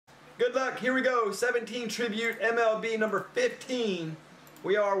Good luck. Here we go. 17 Tribute MLB number 15.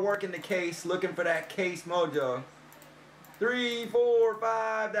 We are working the case, looking for that case mojo. 3, 4,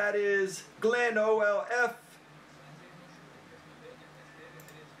 5. That is Glenn OLF.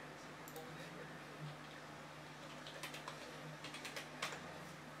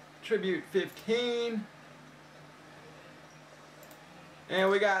 Tribute 15.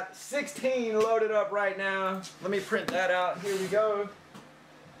 And we got 16 loaded up right now. Let me print that out. Here we go.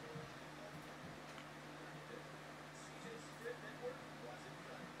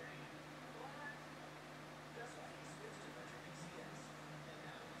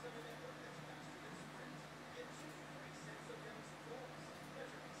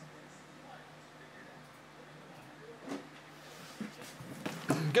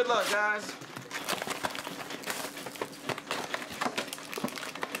 Good luck, guys.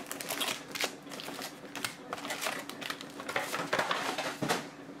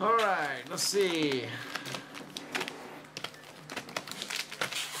 All right, let's see.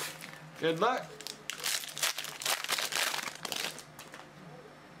 Good luck.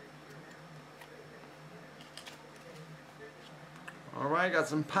 All right, got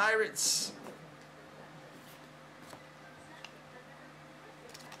some Pirates.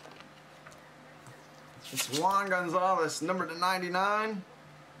 It's Juan Gonzalez, number to 99.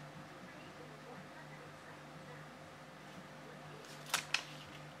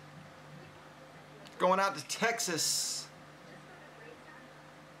 Going out to Texas.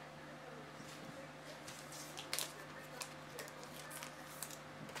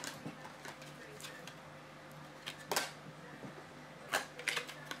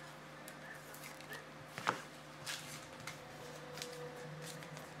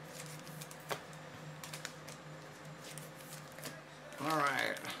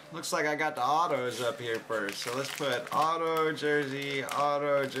 Alright, looks like I got the autos up here first. So let's put auto jersey,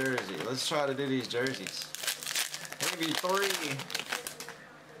 auto jersey. Let's try to do these jerseys. Maybe 3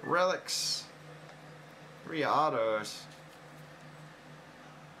 relics, 3 autos.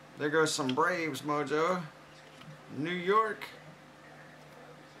 There goes some Braves mojo. New York.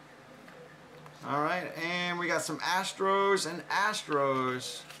 Alright, and we got some Astros and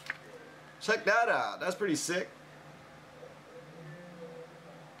Astros. Check that out. That's pretty sick.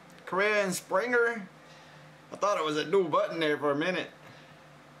 Correa and Springer. I thought it was a dual button there for a minute.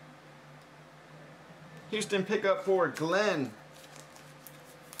 Houston pickup for Glenn.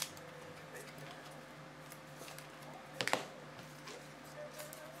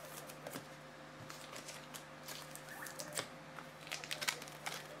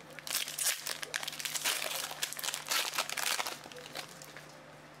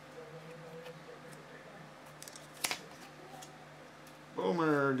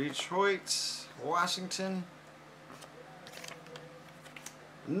 Boomer, Detroit, Washington.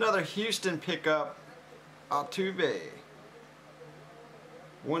 Another Houston pickup, Altuve,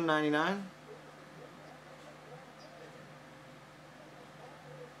 199.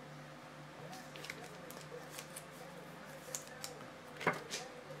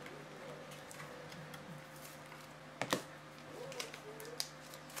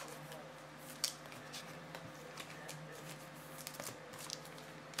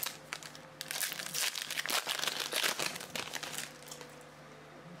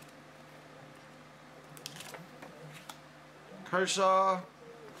 Kershaw,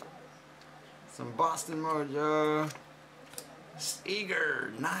 some Boston mojo,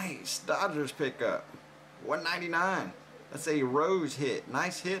 Seager, nice, Dodgers pickup, 199. That's a Rose hit,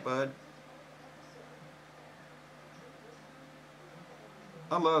 nice hit, bud.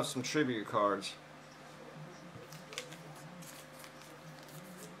 I love some tribute cards.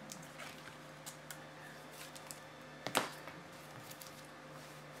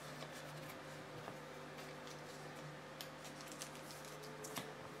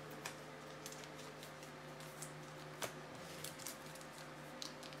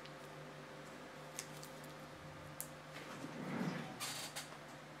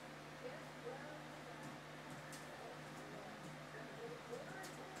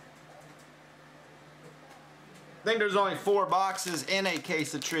 I think there's only 4 boxes in a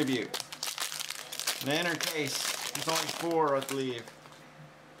case of Tribute. The inner case, there's only 4, I believe.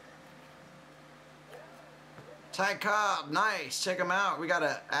 Ty Cobb, nice. Check them out. We got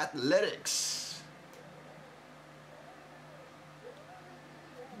a Athletics.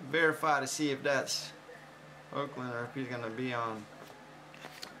 Verify to see if that's Oakland or if he's going to be on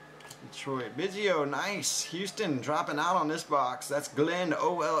Detroit. Biggio, nice. Houston dropping out on this box. That's Glenn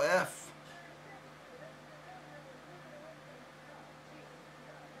OLF.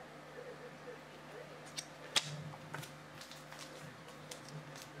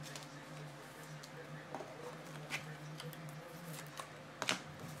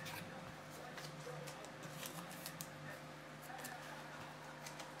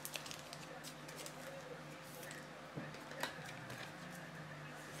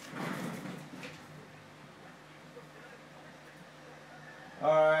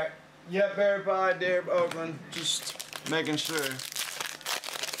 Yep, verified there, Oakland. Just making sure.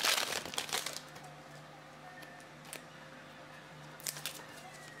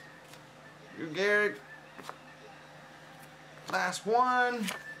 You, Garrett. Last one.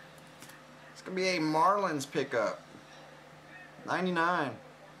 It's gonna be a Marlins pickup. 99.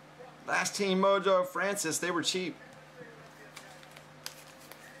 Last team mojo, Francis. They were cheap.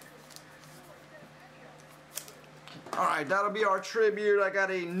 Alright, that'll be our tribute. I got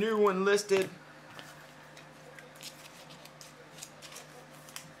a new one listed.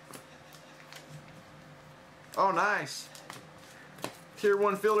 Oh, nice. Tier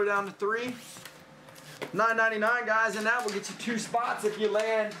 1 fielder down to 3. $9.99, guys, and that will get you 2 spots. If you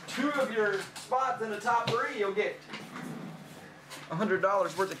land 2 of your spots in the top 3, you'll get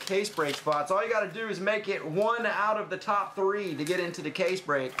 $100 worth of case break spots. All you got to do is make it 1 out of the top 3 to get into the case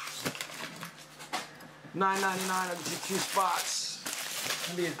break. $9.99 will get you 2 spots.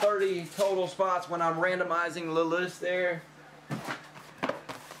 It'll be 30 total spots when I'm randomizing the list there.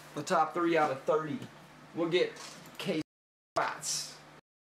 The top 3 out of 30 will get case spots.